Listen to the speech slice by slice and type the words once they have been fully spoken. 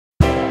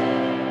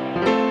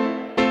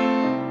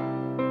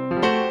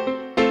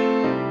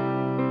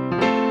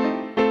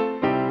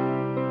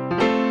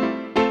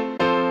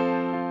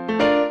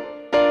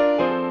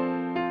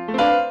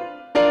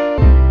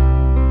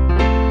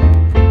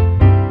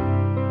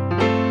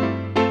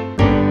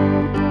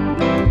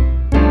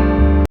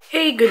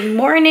Good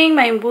morning,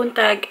 my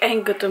buntag,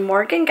 and good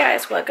morning,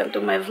 guys. Welcome to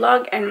my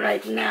vlog. And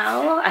right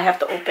now, I have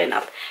to open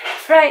up.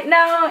 Right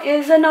now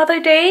is another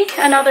day,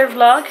 another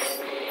vlog.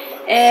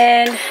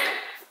 And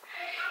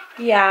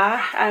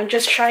yeah, I'm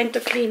just trying to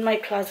clean my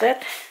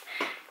closet.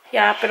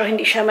 Yeah, pero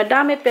hindi siya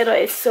madami, pero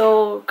it's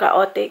so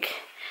chaotic.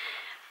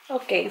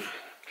 Okay.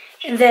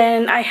 And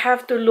then I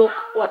have to look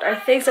what are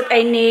things that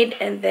I need,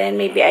 and then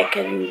maybe I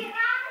can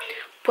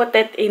put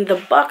it in the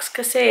box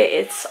kasi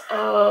it's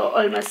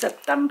almost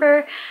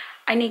September.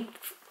 I need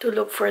to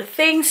look for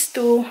things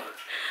to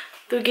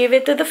give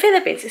it to the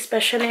Philippines,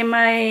 especially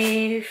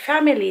my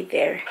family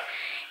there.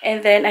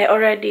 And then I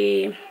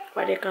already,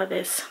 what do you call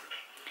this?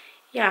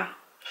 Yeah,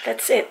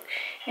 that's it.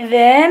 And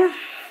then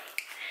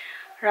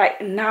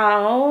right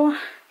now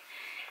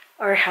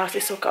our house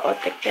is so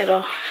chaotic,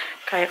 pero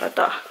kaya ko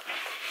to.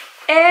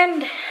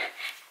 And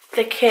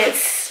the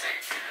kids,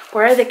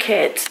 where are the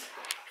kids?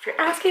 If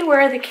you're asking where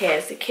are the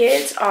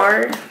kids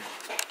are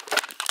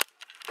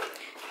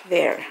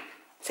there.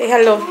 Say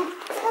hello.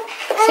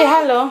 Say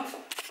hello.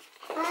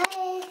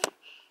 Hi.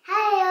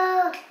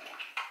 Hello.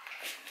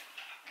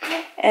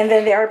 And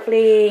then they are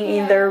playing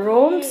in their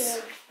rooms.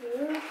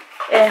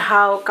 And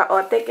how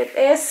chaotic it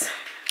is.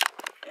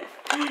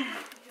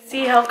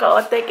 See how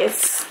chaotic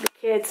is the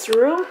kids'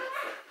 room.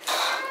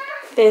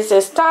 This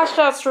is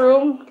Tasha's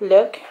room.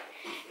 Look.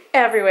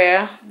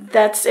 Everywhere.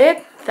 That's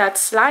it.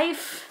 That's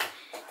life.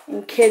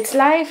 In kids'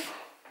 life.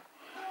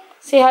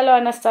 Say hello,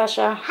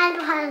 Anastasia.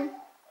 Hello.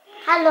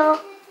 Hello.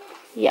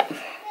 Yeah.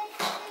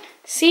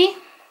 See?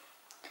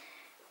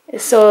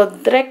 It's so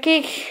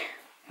dreckig.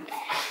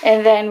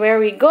 And then where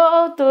we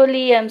go to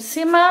Liam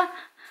Sima.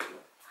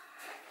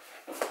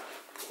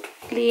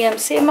 Liam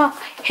Sima.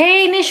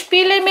 Hey, nicht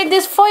spielen mit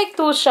das Zeug,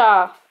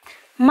 Tusha.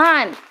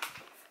 Mann.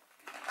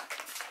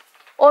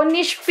 Und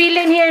nicht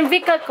spielen hier in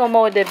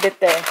Wickelkommode,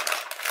 bitte.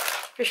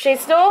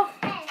 Verstehst du?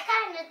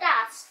 Keine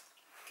das.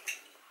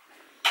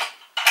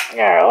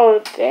 They're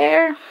all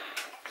there.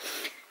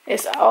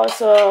 It's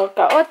also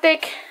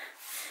chaotic.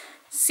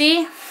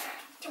 See?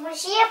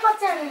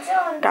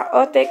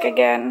 Chaotic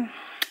again.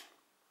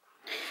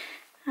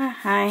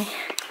 Hi.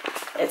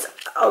 It's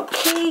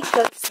okay.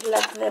 Let's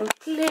let them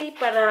play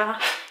para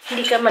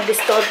hindi ka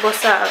madisturbo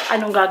sa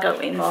anong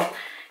gagawin mo.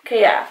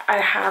 Kaya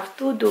I have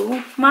to do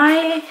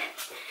my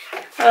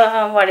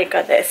what do you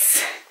call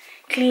this?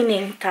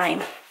 Cleaning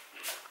time.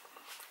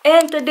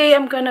 And today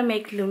I'm gonna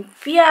make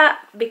lumpia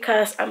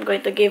because I'm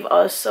going to give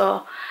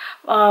also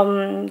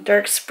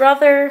Dirk's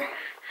brother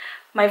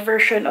my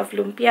version of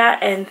lumpia,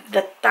 and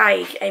the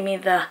Thai, I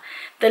mean the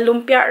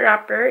lumpia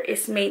wrapper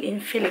is made in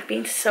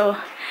Philippines.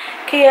 So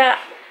kaya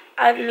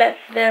I'll let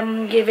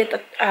them give it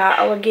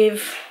I will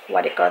give,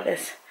 what do you call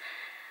this,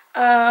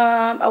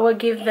 I will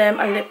give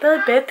them a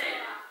little bit,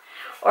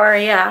 or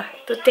yeah,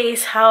 to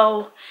taste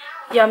how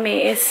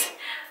yummy is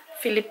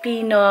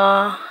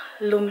Filipino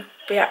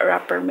lumpia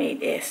wrapper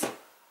made is.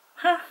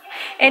 Huh?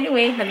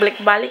 Anyway,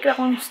 nagbalik-balik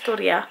akong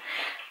storya.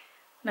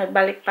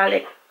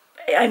 Nagbalik-balik.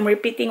 I'm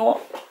repeating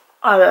all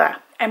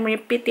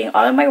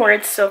my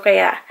words, so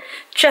kaya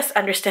just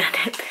understand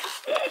it.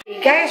 Hey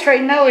guys,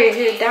 right now we're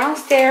here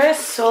downstairs.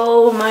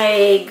 So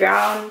my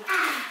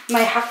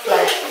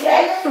hackfleisch.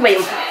 Ano ba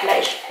yung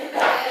hackfleisch?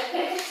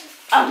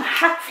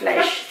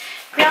 Hackfleisch.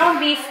 Ground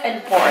beef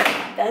and pork.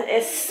 That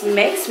is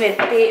mixed with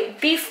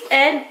beef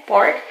and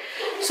pork.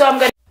 So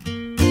I'm gonna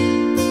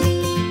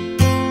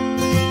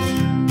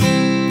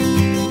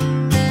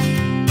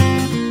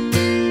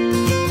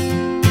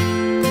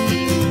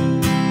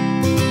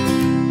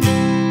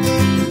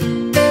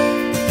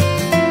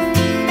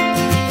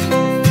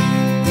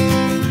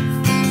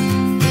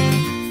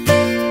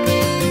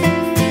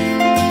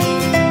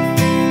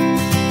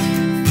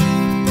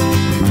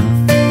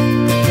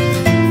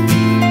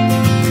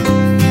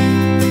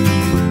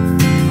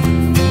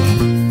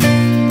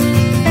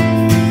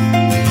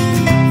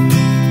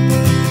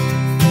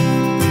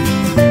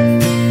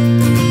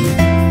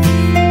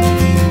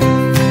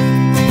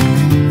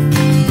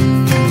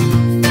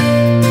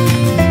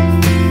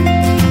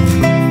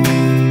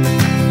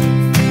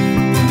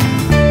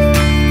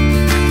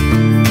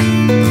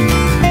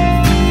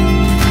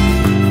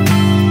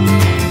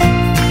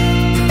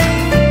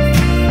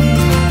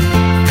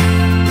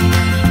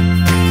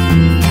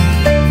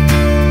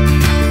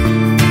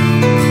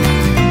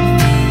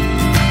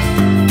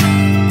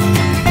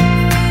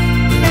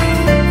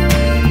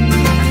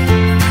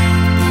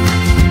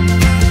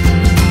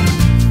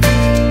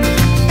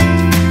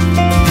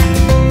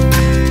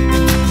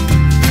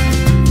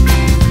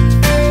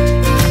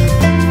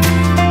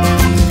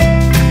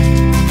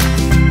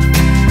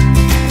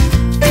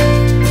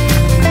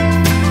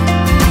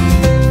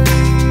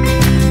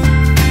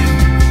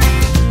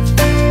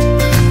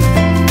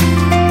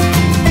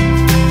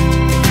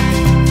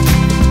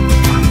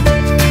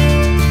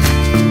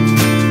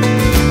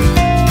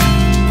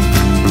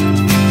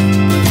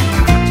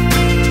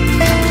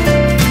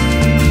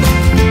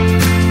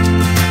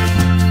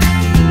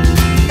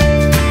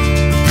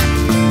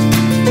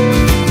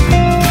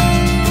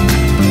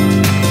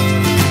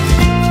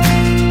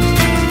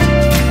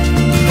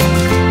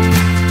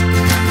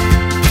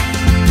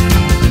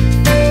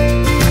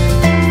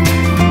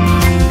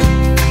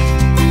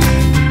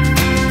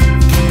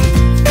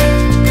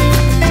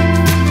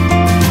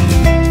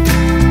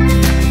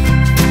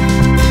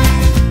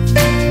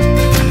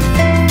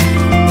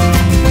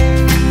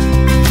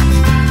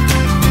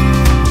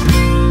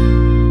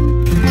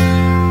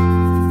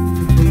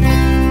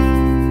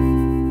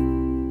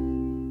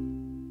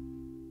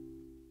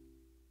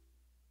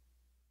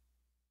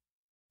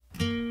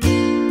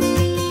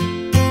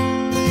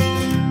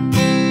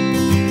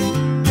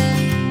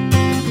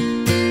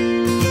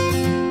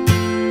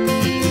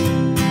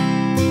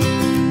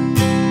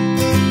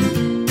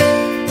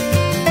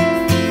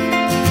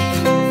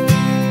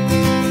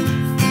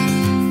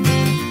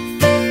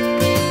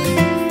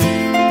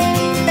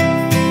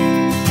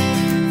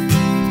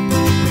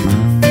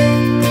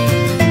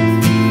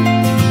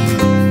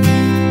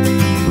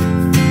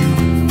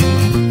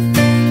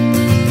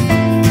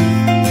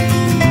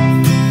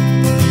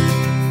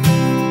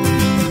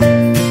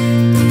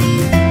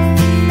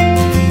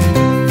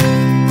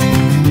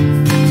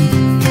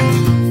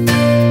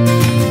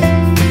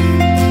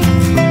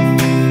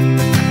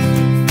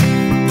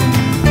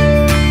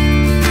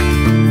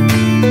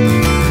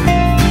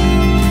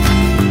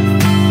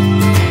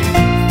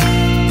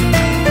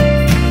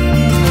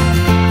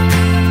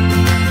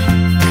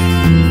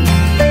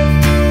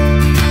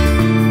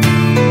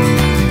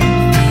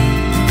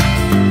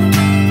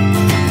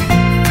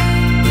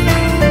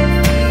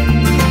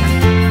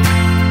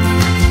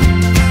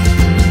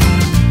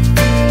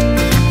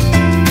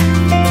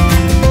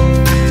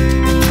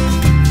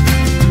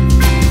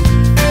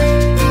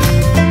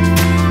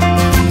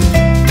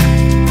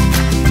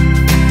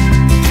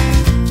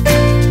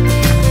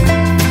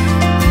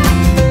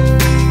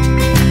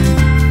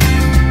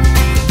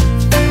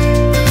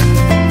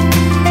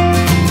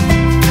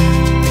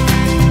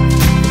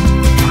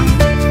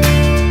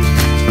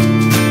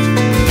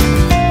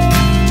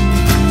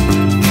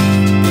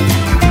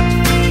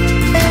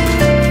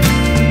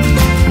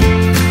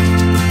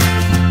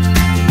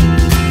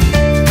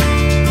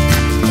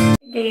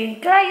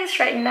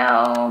right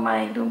now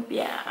my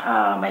lumpia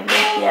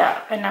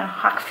and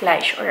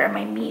hackfleisch, or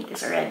my meat,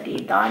 is already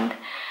done,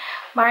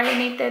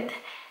 marinated,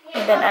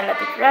 and then I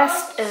let it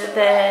rest, and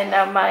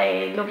then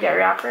my lumpia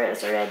wrapper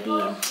is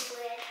already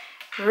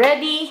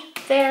ready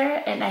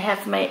there, and I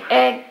have my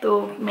egg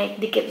to make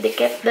dikit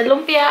the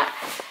lumpia,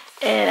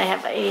 and I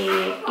have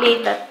a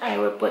plate that I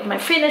will put my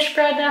finished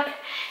product,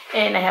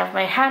 and I have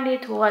my handy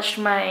to watch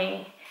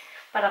my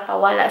para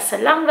kawala sa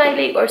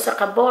langay or sa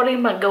kabori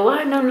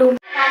magawa ng lumpia.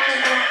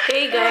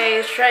 Hey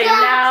guys, right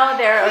now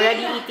they're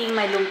already eating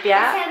my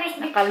lumpia.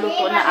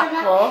 Nakaluto na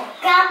ako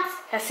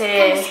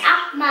kasi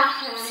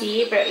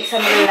see, pero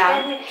isa na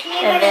lang,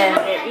 and then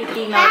they're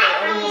eating now their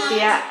own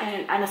lumpia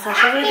and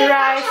Anastasia with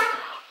rice,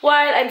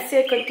 while I'm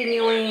still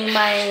continuing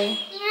my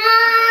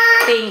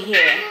thing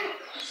here.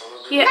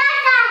 Yeah.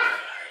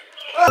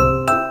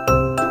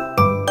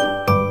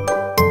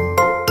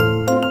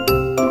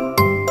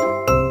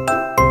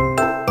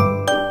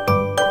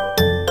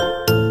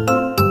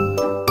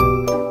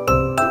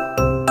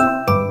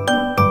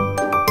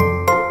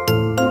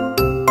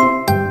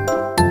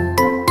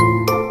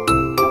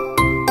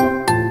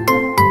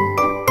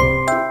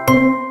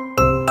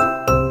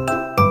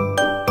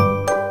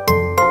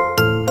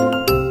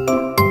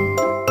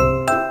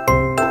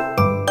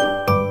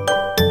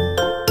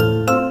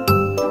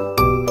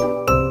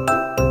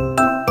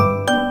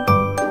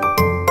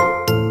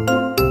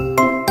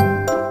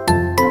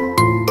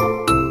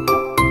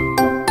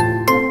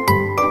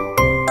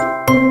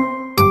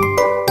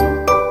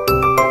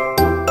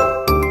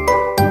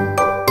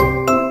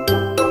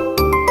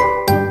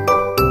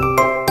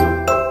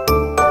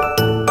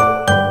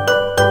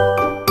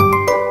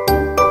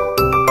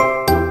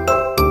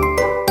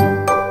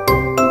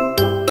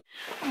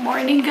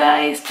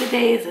 Guys,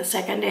 today is the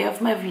second day of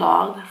my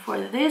vlog. For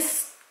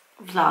this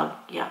vlog,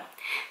 yeah,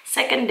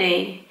 second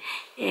day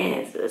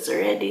is, it's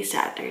already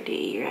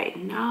Saturday right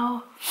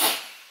now,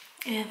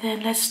 and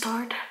then let's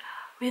start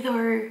with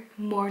our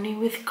morning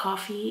with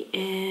coffee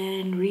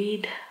and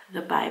read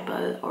the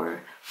Bible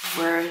or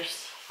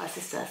verse. What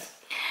is that?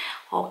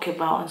 Okay,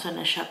 baon sa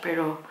na siya,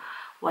 pero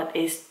what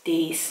is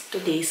today's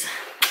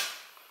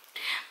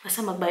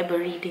basta mag-Bible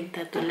reading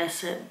ta to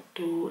lesson,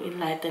 to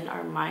enlighten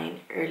our mind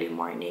early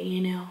morning,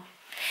 you know.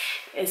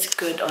 It's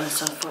good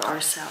also for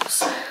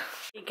ourselves.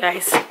 Hey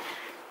guys,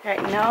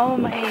 right now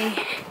my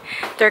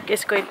Dirk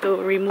is going to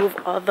remove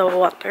all the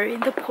water in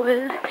the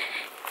pool.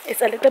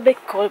 It's a little bit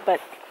cold,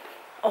 but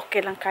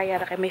okay lang, kaya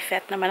na, may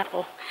fat naman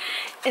ako.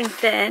 And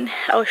then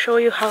I'll show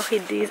you how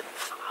he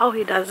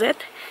does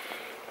it.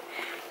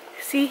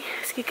 See,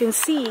 as you can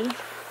see,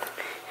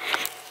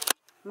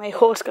 my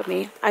hose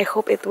kami. I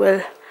hope it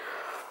will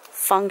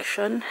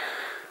function.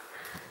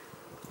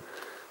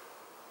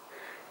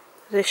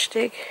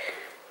 Richtig.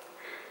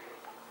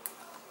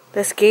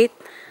 Das geht.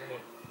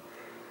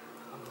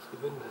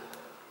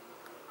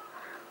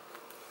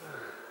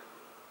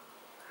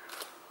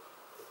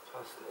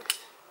 Passt nicht.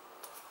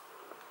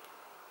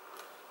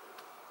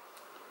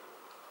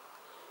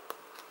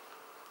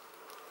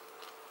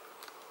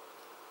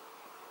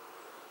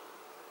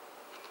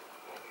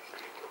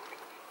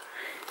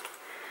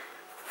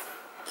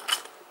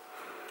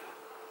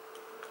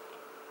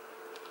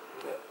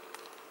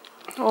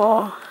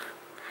 Oh.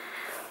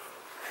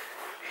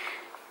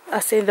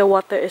 As in, the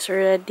water is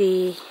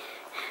already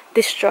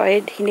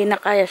destroyed. Hindi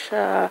na kaya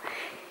siya.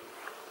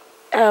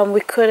 We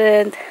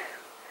couldn't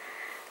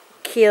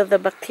kill the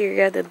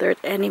bacteria, the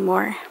dirt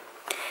anymore.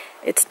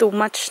 It's too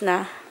much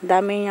na.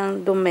 Dami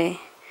niyang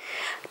dumi.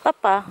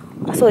 Papa,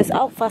 so it's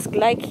auch fast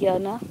gleich hier,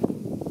 ne?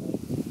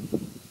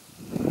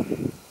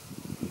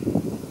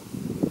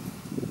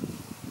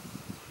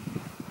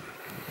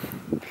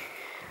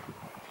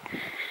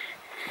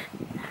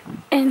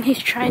 And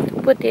he's trying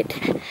to put it,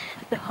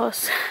 the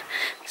hose.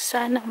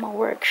 Sana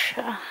ma-work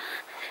siya.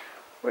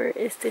 Where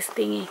is this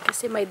thingy?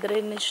 Kasi may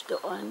drainage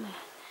doon.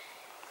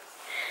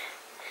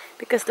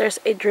 Because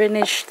there's a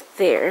drainage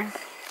there.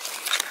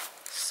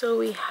 So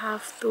we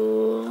have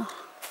to,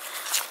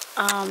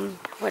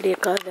 what do you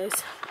call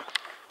this?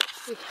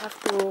 We have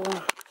to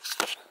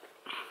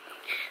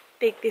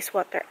take this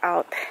water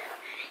out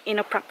in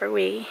a proper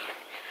way.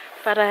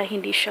 Para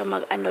hindi siya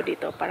mag-ano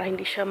dito. Para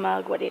hindi siya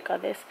what do you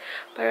call this?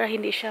 Para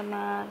hindi siya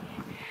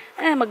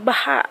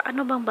magbaha.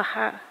 Ano bang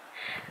baha?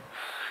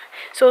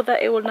 So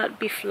that it will not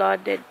be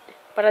flooded.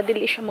 Para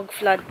dili siya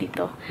mag-flood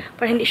dito.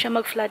 Para hindi siya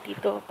mag-flood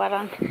dito.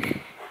 Parang,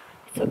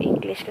 so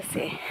English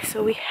kasi.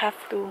 So we have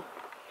to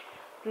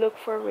look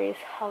for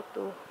ways how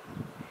to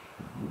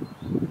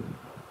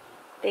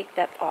take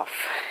that off.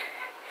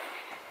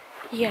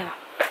 Yeah.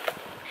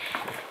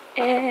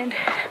 And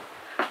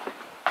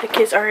the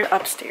kids are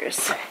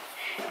upstairs.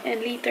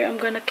 And later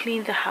I'm gonna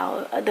clean the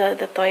house,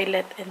 the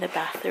toilet and the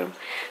bathroom.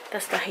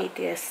 That's the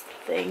hatiest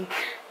thing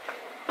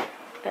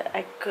that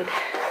I could.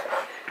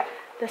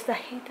 That's the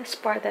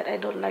hatiest part that I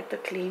don't like to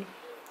clean.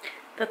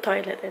 The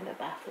toilet and the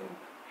bathroom.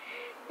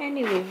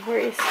 Anyway,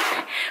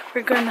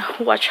 we're gonna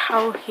watch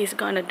how he's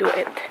gonna do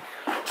it.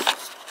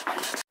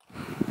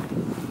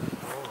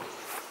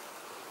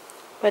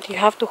 But you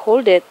have to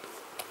hold it.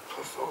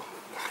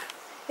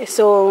 Ist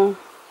so.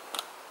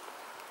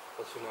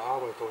 Was für eine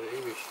Arbeit, doch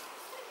ewig.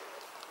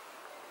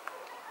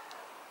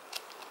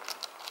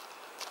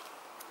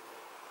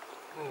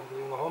 Ja, die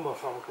junge Hammer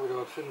schauen, ob wir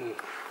was finden.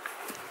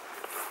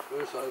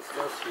 Größer als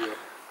das hier.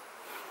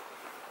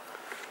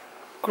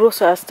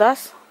 Größer als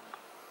das?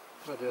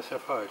 Ja, der ist ja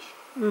falsch.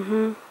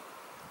 Mhm.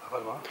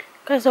 Warte mal.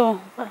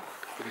 Also,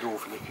 Ich bin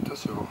doof, vielleicht geht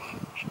das ja auch.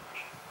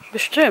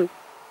 bestimmt.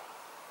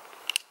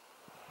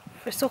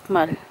 Versuch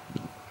mal.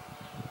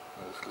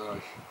 Alles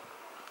gleich.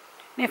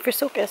 Ne,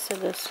 versuch erst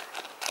das.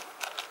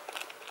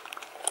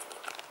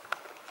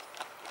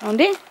 Und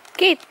die?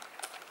 Geht.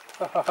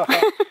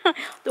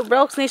 Du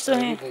brauchst nicht so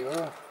hin. Geht nicht,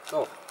 oder?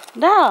 Doch,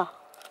 Da.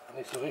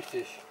 nicht so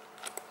richtig.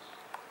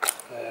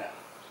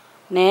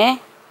 Nee.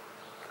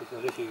 Nicht so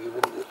richtig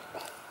gewinnt.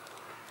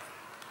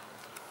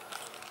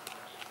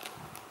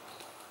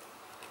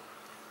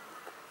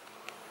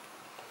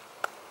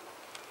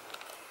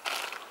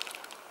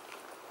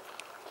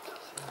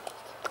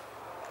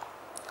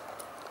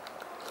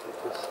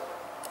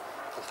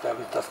 Dass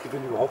das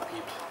Gewinn überhaupt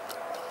gibt. Das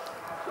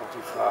ist auch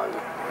die Frage,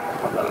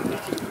 ob man da das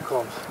Richtige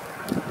bekommt.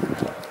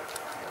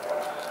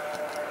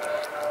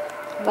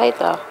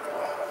 Weiter.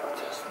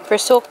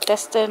 Versuch,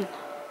 testen.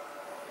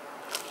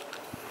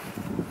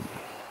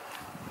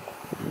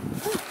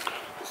 Das ist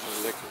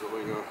ein lecker, so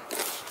egal.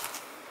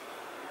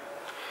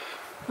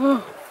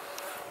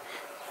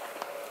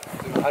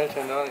 Den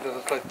Halter da nicht, dass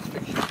es gleich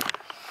weg.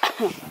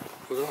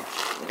 Oder?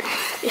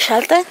 Ich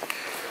halte.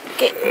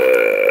 Okay.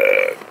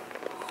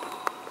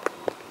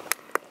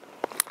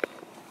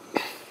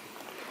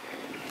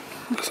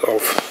 Pass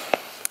auf.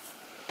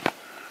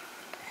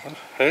 Und?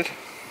 Hält?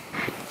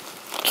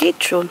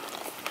 Geht schon.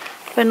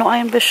 Wenn nur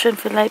ein bisschen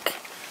vielleicht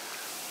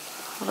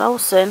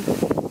raus sind.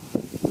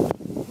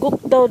 Guck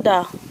da,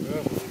 da. Ja,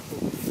 muss ich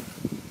gucken.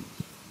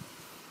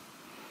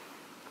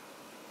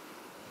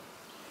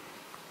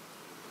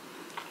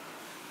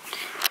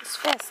 Ist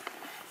fest.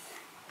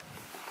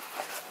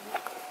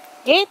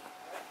 Geht?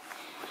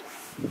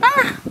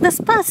 Ah,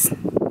 das passt.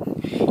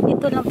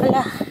 Ito lang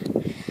pala.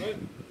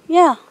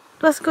 Ja,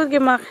 du hast gut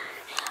gemacht.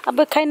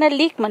 Aber keiner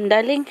liegt, man,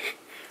 darling.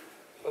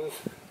 Alles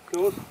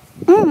los?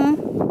 Mhm.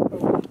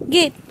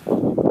 Geht.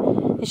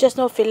 Ich just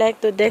know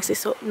vielleicht the Dex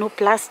ist so, nur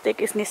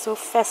Plastik ist nicht so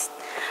fest.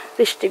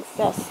 Richtig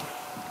fest.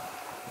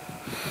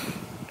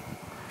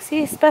 Sie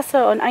ist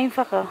besser und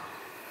einfacher.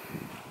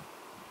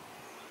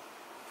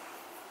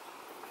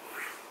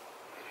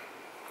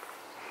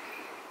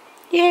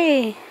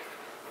 Yay.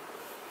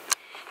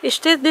 Ich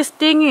steht das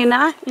Ding in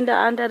der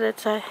anderen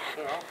Seite.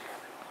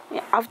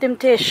 Ja, auf dem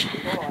Tisch.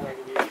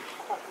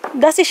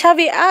 Das ich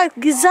habe ja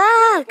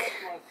gesagt.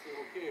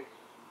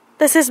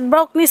 Das ist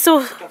braucht nicht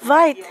so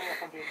weit.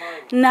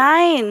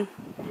 Nein.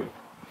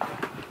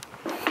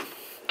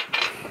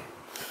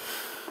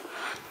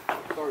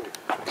 Sorry.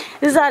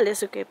 Ist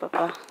alles okay,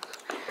 Papa.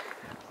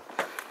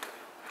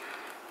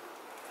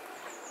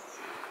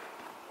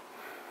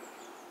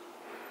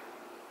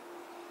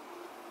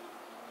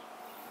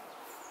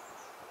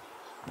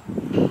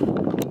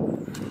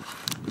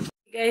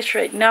 Guys,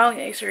 right now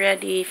it's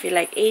already feel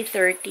like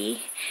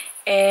 8:30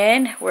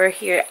 and we're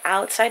here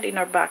outside in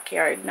our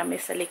backyard namin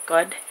sa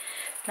likod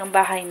ng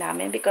bahay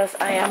namin because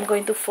I am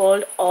going to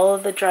fold all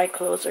the dry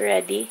clothes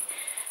already.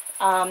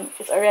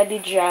 It's already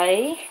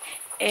dry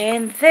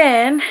and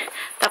then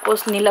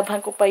tapos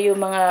nilabhan ko pa yung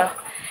mga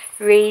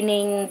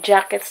raining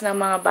jackets ng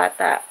mga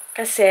bata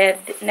kasi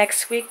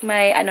next week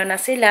may ano na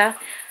sila,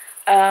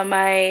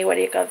 may what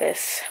do you call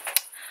this,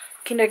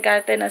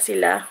 kindergarten na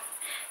sila.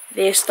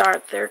 They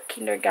start their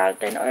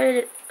kindergarten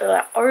already.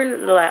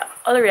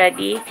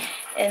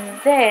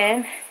 And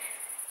then,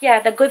 yeah,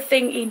 the good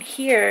thing in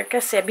here,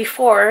 kasi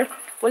before,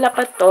 wala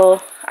pa to,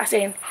 as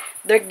in,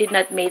 Dirk did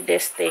not make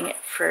this thing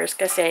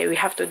first, kasi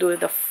we have to do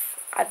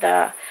at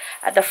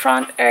the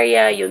front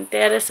area, yung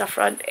terrace sa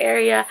front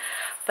area,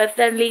 but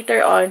then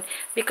later on,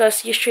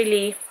 because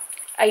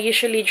I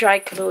usually dry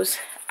clothes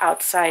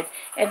outside,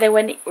 and then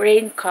when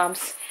rain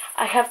comes,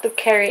 I have to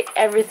carry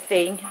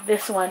everything,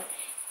 this one,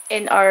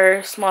 in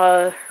our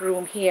small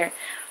room here.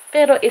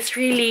 Pero it's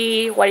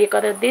really, what do you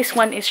call it? This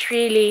one is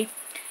really,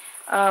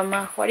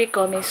 what do you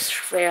call this?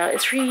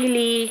 It's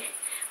really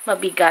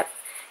mabigat.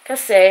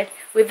 Kasi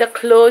with the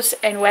clothes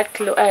and with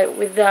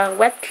the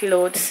wet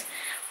clothes,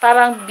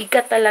 parang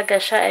bigat talaga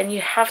siya and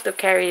you have to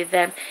carry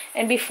them.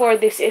 And before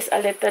this is a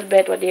little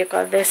bit, what do you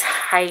call this?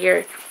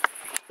 Higher.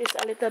 It's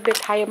a little bit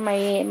higher.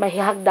 May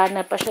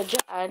hagdanan pa siya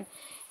dyan.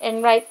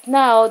 And right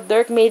now,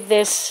 Dirk made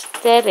this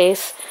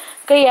terrace.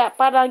 Kaya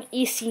parang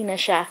easy na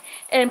siya.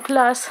 And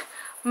plus,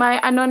 may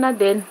ano na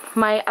din,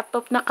 may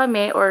atop na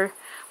kami or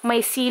may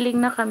ceiling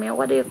na kami.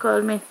 What do you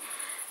call me?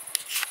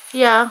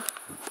 Yeah.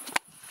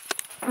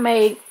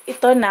 May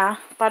ito na,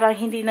 parang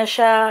hindi na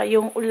siya,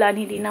 yung ulan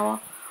hindi na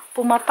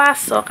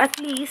pumapasok. At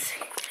least,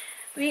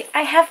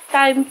 I have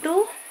time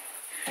to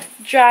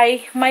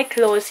dry my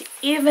clothes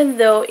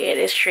even though it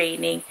is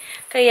raining.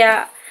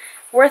 Kaya,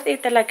 worth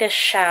it talaga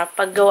siya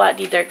paggawa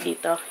ni Dirk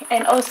dito.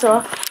 And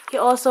also, he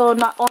also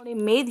not only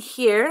made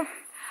here,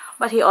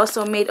 but he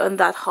also made on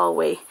that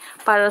hallway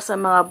para sa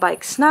mga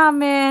bikes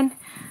namin,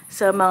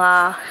 sa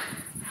mga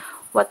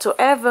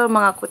whatsoever,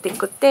 mga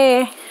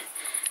kuti-kuti.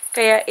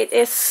 Kaya it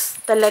is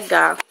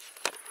talaga,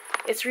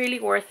 it's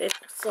really worth it.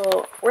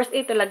 So, worth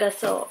it talaga.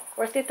 So,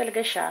 worth it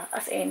talaga siya.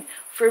 As in,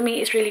 for me,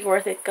 it's really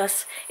worth it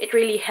because it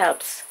really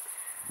helps.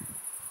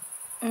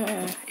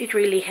 It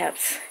really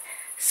helps.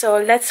 So,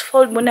 let's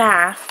fold muna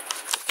ha.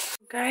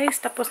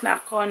 Guys, tapos na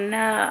akong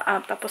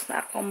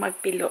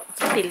magpilo.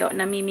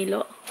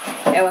 Namimilo.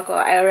 Ewan ko,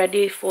 I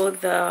already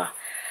fold the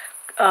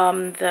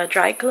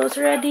dry clothes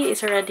already.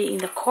 It's already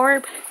in the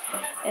corb.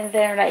 And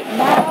then right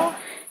now,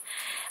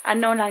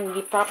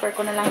 i-proper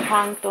ko na lang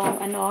hang tong,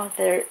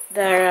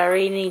 the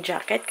rainy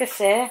jacket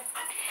kasi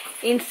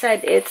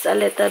inside it's a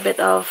little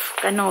bit of,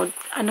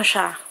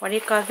 siya, what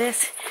do you call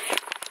this?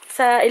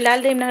 Sa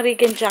ilalim ng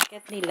rigging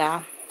jacket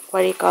nila,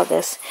 what do you call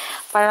this?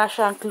 Para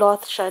siyang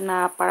cloth siya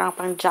na parang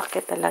pang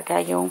jacket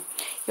talaga, yung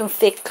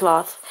thick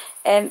cloth.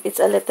 And it's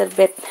a little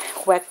bit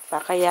wet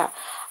pa, kaya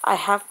I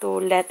have to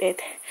let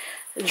it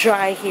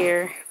dry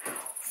here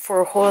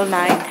for whole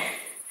night,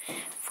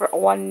 for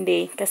one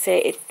day,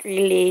 kasi it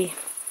really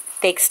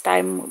takes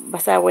time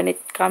basta when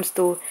it comes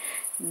to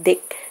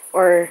thick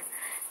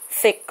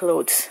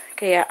clothes.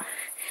 Kaya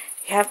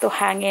you have to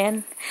hang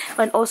in,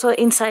 and also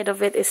inside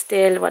of it is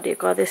still, what do you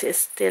call this, is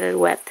still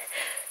wet.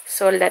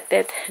 So let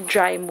it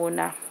dry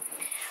muna.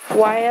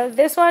 While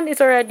this one is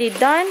already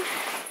done,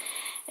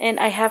 and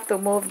I have to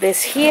move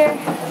this here,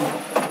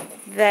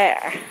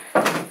 there,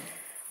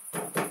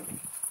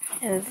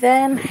 and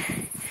then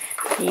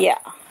yeah,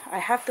 I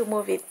have to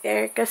move it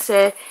there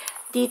kasi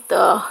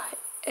dito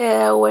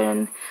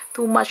when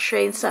too much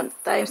rain,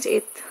 sometimes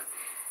it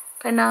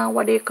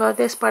what do you call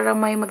this, para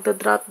may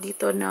magdodrop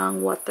dito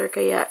ng water,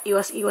 kaya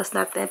iwas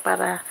natin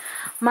para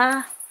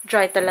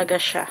ma-dry talaga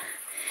siya.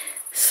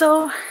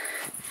 So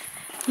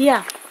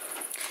yeah,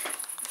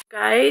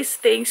 guys,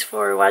 thanks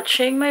for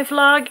watching my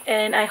vlog,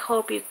 and I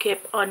hope you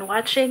keep on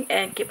watching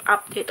and keep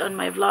update on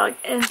my vlog,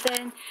 and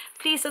then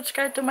please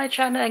subscribe to my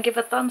channel and give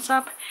a thumbs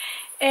up,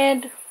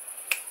 and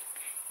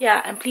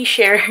yeah, and please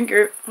share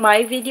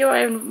my video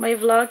and my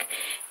vlog,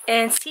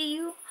 and see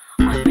you